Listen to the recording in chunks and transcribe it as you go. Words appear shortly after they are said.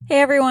Hey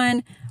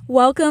everyone,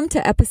 welcome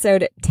to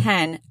episode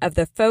 10 of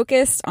the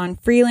Focused on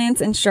Freelance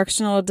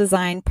Instructional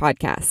Design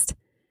podcast.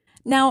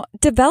 Now,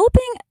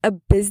 developing a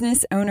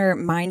business owner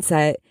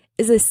mindset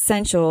is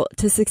essential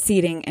to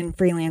succeeding in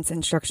freelance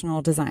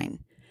instructional design.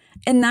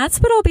 And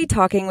that's what I'll be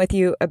talking with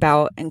you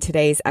about in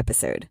today's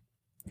episode.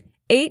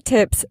 8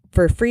 tips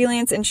for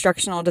freelance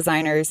instructional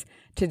designers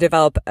to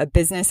develop a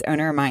business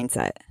owner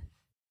mindset.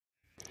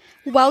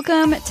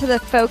 Welcome to the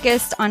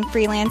Focused on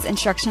Freelance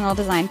Instructional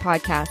Design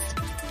podcast,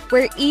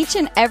 where each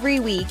and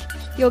every week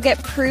you'll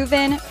get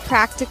proven,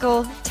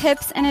 practical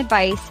tips and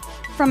advice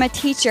from a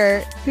teacher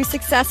who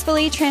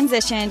successfully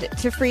transitioned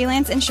to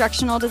freelance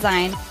instructional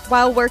design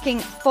while working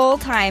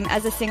full-time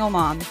as a single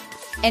mom.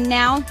 And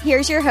now,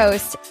 here's your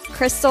host,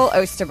 Crystal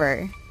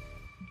Osterberg.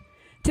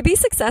 To be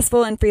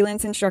successful in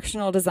freelance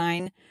instructional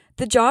design,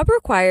 the job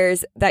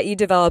requires that you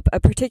develop a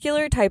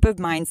particular type of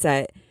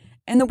mindset,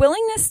 and the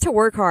willingness to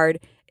work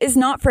hard is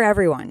not for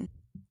everyone.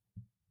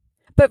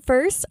 But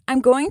first,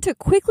 I'm going to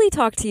quickly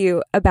talk to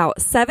you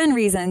about 7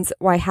 reasons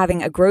why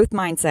having a growth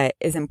mindset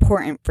is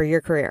important for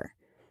your career.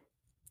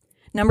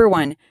 Number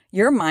 1,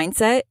 your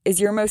mindset is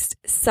your most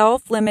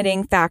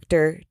self-limiting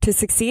factor to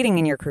succeeding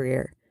in your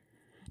career.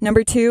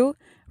 Number 2,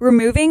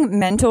 removing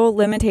mental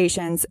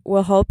limitations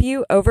will help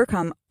you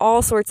overcome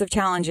all sorts of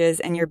challenges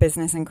in your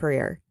business and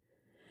career.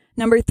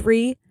 Number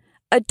 3,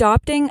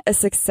 adopting a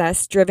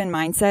success-driven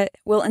mindset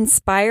will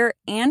inspire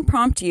and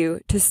prompt you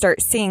to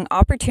start seeing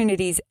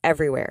opportunities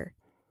everywhere.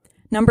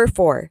 Number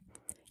 4,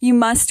 you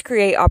must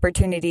create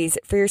opportunities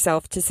for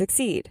yourself to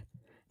succeed.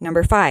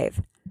 Number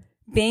 5,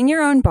 being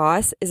your own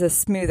boss is a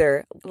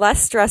smoother,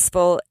 less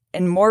stressful,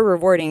 and more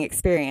rewarding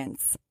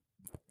experience.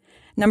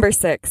 Number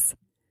 6,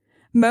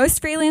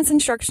 most freelance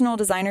instructional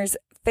designers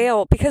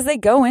fail because they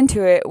go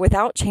into it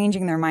without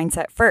changing their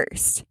mindset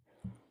first.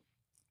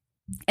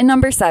 And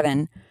number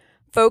 7,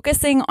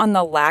 focusing on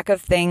the lack of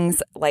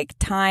things like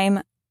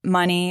time,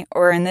 money,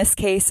 or in this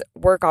case,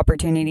 work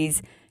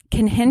opportunities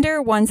can hinder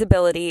one's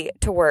ability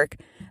to work,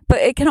 but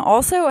it can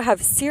also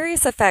have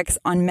serious effects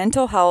on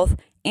mental health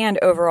and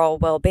overall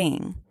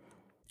well-being.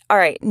 All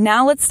right,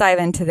 now let's dive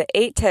into the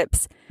 8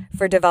 tips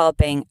for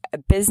developing a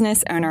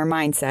business owner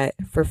mindset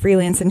for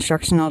freelance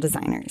instructional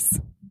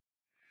designers.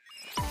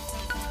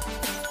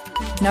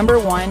 Number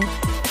 1,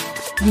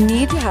 you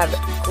need to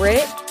have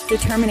grit,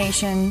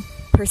 determination,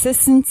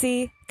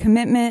 persistency,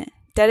 commitment,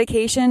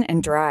 dedication,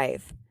 and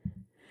drive.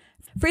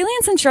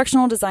 Freelance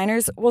instructional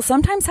designers will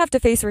sometimes have to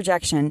face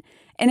rejection,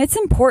 and it's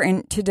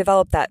important to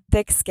develop that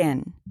thick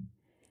skin.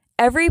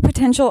 Every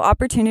potential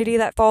opportunity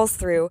that falls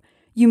through,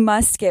 you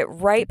must get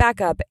right back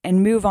up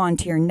and move on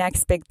to your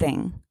next big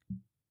thing.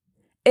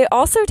 It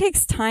also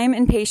takes time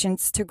and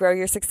patience to grow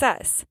your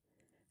success,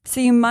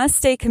 so you must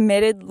stay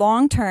committed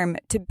long-term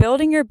to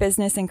building your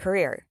business and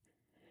career.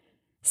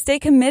 Stay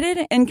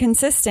committed and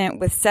consistent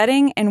with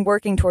setting and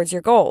working towards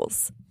your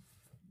goals.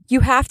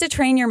 You have to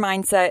train your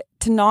mindset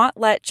to not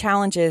let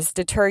challenges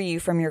deter you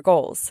from your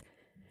goals.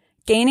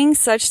 Gaining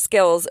such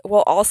skills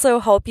will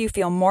also help you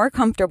feel more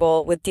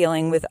comfortable with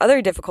dealing with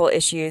other difficult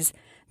issues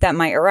that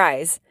might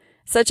arise,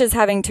 such as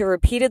having to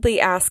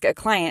repeatedly ask a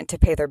client to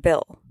pay their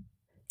bill.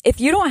 If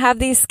you don't have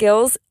these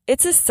skills,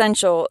 it's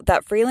essential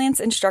that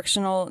freelance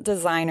instructional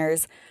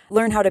designers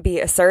learn how to be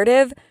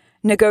assertive,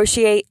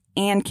 negotiate,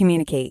 and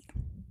communicate.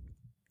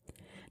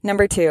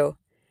 Number 2,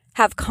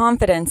 have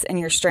confidence in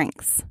your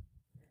strengths.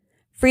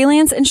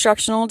 Freelance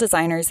instructional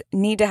designers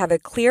need to have a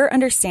clear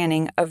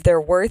understanding of their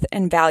worth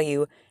and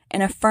value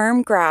and a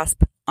firm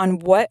grasp on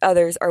what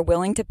others are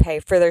willing to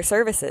pay for their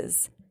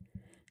services.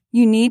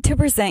 You need to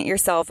present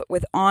yourself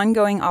with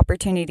ongoing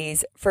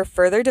opportunities for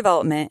further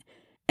development,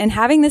 and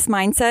having this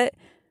mindset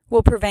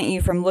will prevent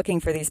you from looking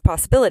for these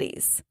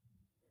possibilities.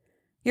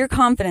 Your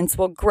confidence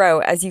will grow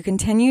as you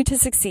continue to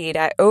succeed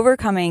at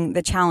overcoming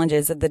the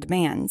challenges of the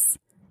demands.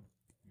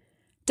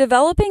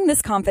 Developing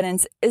this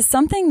confidence is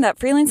something that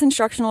freelance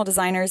instructional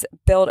designers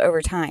build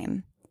over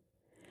time.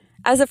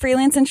 As a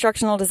freelance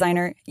instructional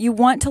designer, you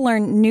want to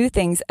learn new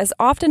things as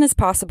often as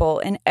possible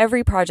in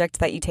every project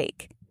that you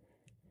take.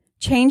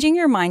 Changing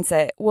your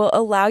mindset will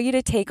allow you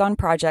to take on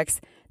projects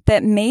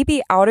that may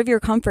be out of your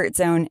comfort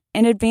zone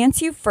and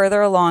advance you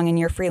further along in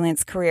your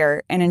freelance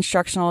career and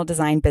instructional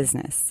design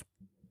business.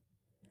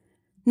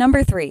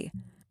 Number 3,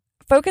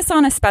 focus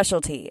on a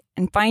specialty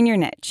and find your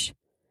niche.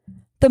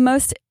 The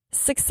most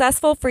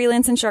successful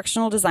freelance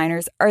instructional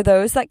designers are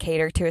those that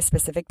cater to a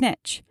specific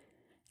niche.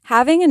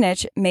 Having a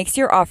niche makes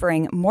your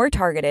offering more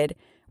targeted,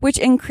 which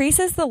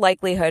increases the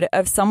likelihood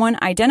of someone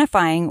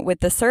identifying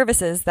with the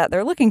services that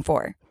they're looking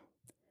for.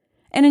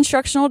 In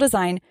instructional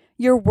design,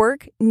 your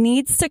work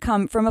needs to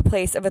come from a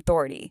place of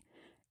authority,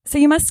 so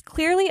you must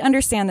clearly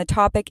understand the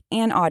topic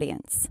and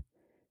audience.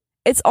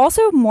 It's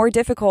also more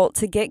difficult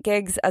to get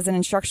gigs as an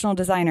instructional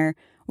designer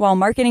while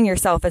marketing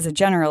yourself as a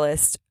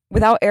generalist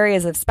without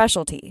areas of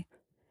specialty.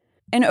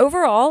 And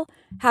overall,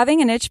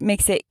 having a niche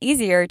makes it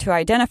easier to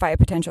identify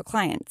potential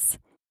clients.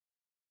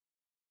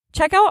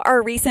 Check out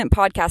our recent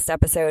podcast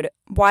episode,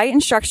 Why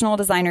Instructional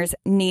Designers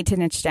Need to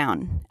Niche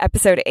Down,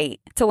 episode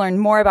 8, to learn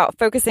more about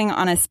focusing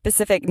on a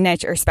specific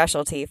niche or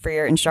specialty for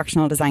your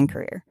instructional design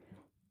career.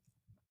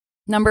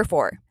 Number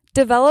 4,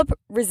 develop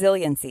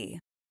resiliency.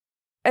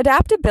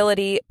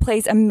 Adaptability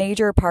plays a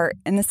major part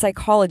in the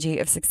psychology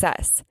of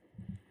success.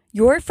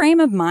 Your frame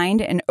of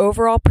mind and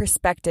overall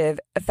perspective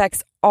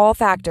affects all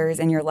factors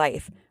in your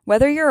life,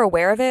 whether you're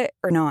aware of it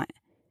or not.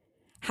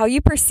 How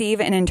you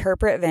perceive and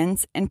interpret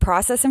events and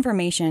process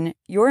information,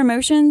 your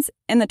emotions,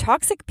 and the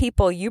toxic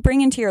people you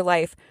bring into your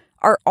life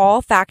are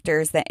all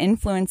factors that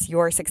influence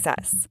your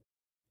success.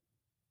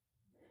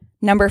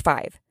 Number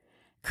 5,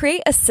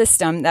 create a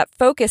system that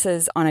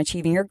focuses on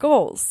achieving your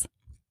goals.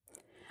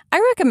 I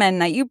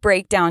recommend that you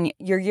break down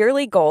your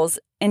yearly goals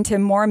into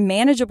more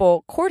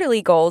manageable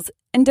quarterly goals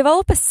and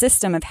develop a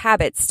system of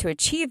habits to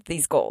achieve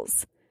these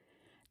goals.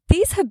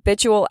 These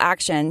habitual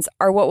actions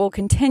are what will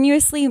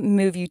continuously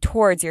move you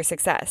towards your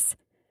success.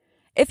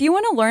 If you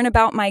want to learn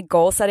about my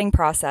goal-setting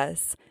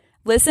process,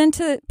 listen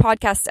to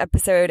podcast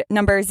episode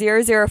number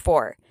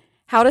 004,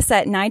 How to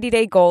Set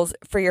 90-Day Goals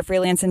for Your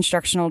Freelance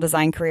Instructional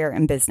Design Career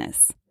and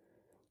Business.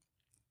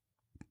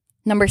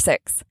 Number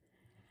 6,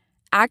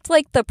 act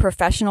like the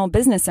professional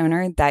business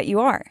owner that you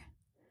are.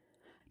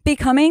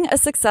 Becoming a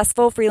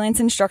successful freelance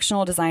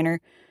instructional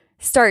designer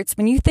starts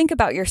when you think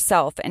about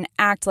yourself and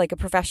act like a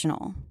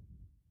professional.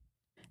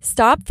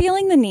 Stop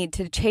feeling the need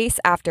to chase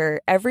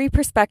after every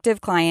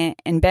prospective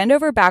client and bend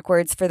over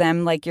backwards for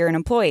them like you're an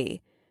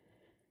employee.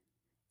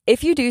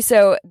 If you do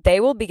so,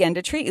 they will begin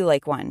to treat you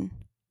like one.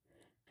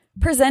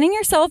 Presenting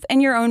yourself in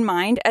your own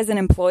mind as an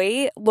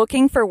employee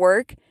looking for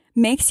work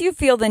makes you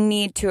feel the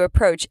need to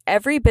approach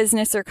every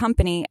business or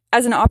company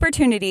as an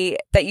opportunity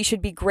that you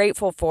should be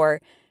grateful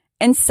for,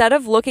 instead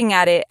of looking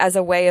at it as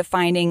a way of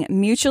finding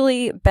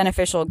mutually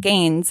beneficial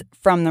gains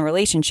from the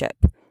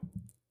relationship.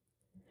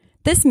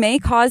 This may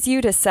cause you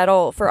to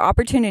settle for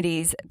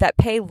opportunities that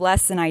pay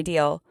less than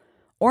ideal,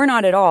 or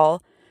not at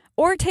all,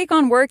 or take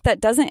on work that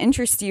doesn't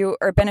interest you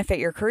or benefit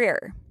your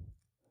career.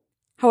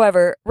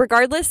 However,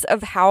 regardless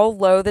of how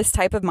low this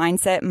type of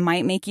mindset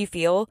might make you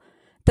feel,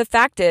 the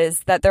fact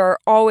is that there are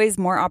always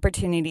more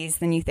opportunities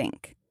than you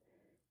think.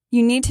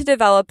 You need to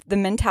develop the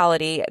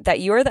mentality that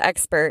you are the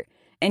expert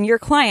and your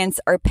clients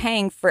are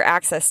paying for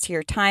access to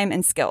your time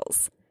and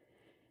skills.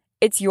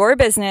 It's your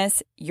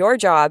business, your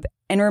job,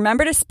 and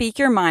remember to speak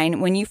your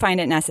mind when you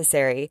find it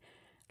necessary,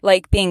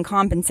 like being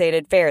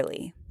compensated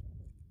fairly.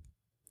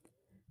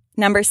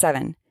 Number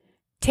 7,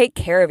 take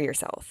care of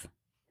yourself.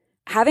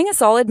 Having a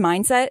solid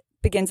mindset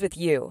begins with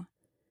you.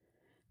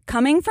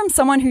 Coming from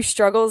someone who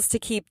struggles to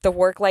keep the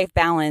work-life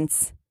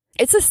balance,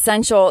 it's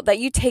essential that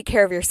you take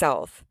care of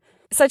yourself,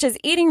 such as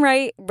eating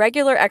right,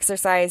 regular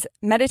exercise,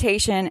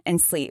 meditation, and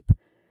sleep.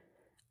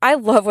 I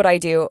love what I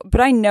do,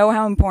 but I know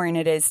how important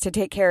it is to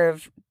take care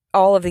of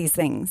all of these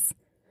things.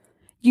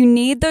 You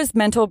need those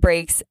mental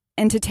breaks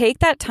and to take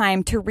that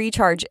time to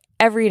recharge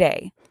every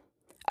day.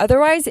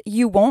 Otherwise,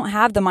 you won't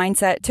have the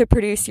mindset to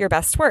produce your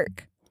best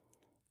work.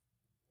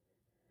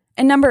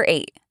 And number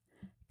 8,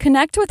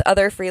 connect with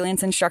other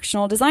freelance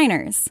instructional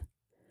designers.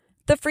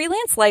 The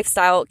freelance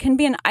lifestyle can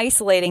be an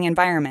isolating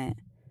environment,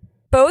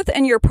 both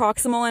in your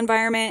proximal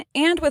environment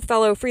and with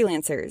fellow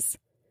freelancers.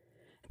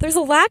 There's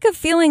a lack of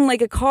feeling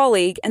like a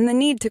colleague and the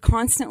need to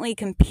constantly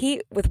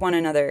compete with one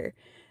another.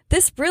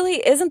 This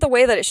really isn't the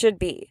way that it should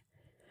be.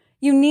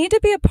 You need to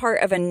be a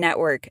part of a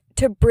network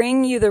to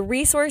bring you the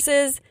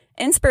resources,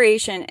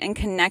 inspiration, and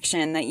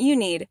connection that you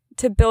need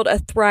to build a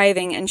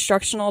thriving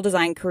instructional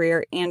design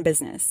career and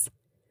business.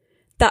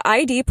 The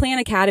ID Plan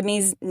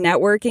Academy's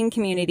networking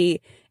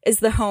community is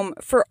the home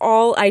for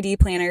all ID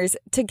planners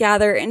to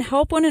gather and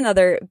help one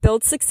another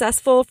build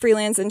successful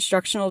freelance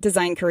instructional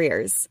design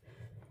careers.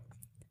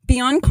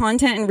 Beyond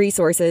content and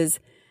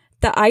resources,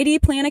 the ID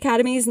Plan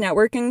Academy's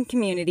networking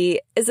community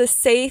is a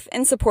safe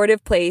and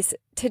supportive place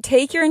to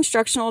take your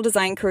instructional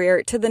design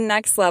career to the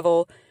next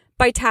level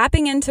by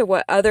tapping into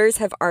what others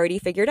have already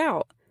figured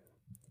out.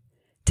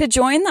 To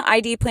join the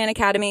ID Plan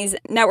Academy's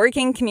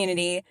networking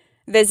community,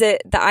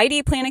 visit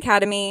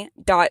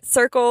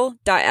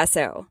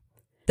theidplanacademy.circle.so.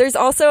 There's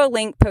also a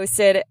link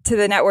posted to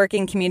the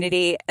networking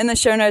community in the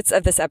show notes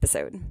of this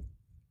episode.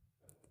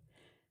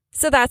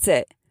 So that's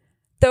it.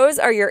 Those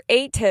are your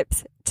 8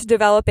 tips to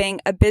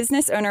developing a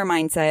business owner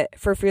mindset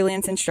for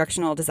freelance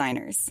instructional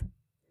designers.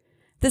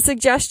 The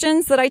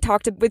suggestions that I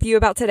talked with you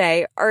about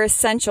today are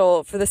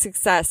essential for the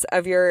success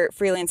of your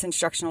freelance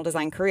instructional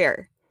design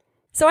career.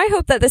 So I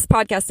hope that this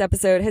podcast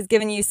episode has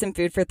given you some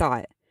food for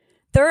thought.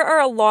 There are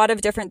a lot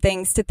of different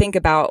things to think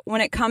about when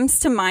it comes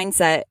to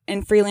mindset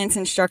in freelance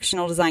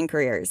instructional design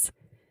careers.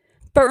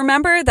 But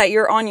remember that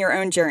you're on your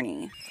own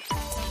journey.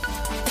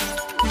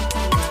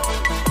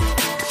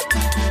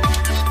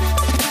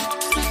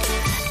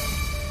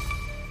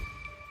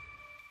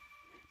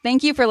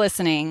 Thank you for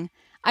listening.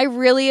 I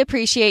really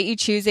appreciate you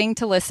choosing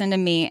to listen to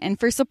me and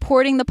for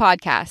supporting the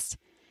podcast.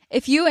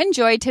 If you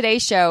enjoyed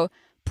today's show,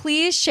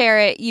 please share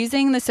it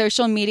using the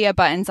social media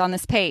buttons on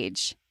this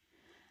page.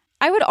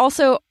 I would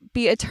also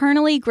be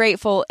eternally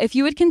grateful if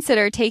you would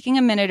consider taking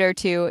a minute or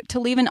two to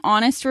leave an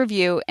honest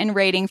review and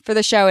rating for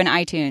the show in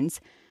iTunes.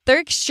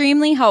 They're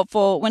extremely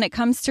helpful when it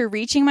comes to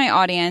reaching my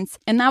audience,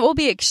 and that will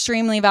be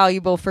extremely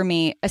valuable for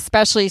me,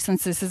 especially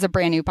since this is a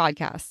brand new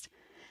podcast.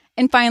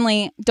 And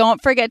finally,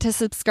 don't forget to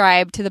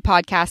subscribe to the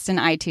podcast in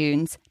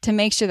iTunes to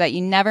make sure that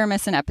you never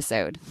miss an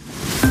episode.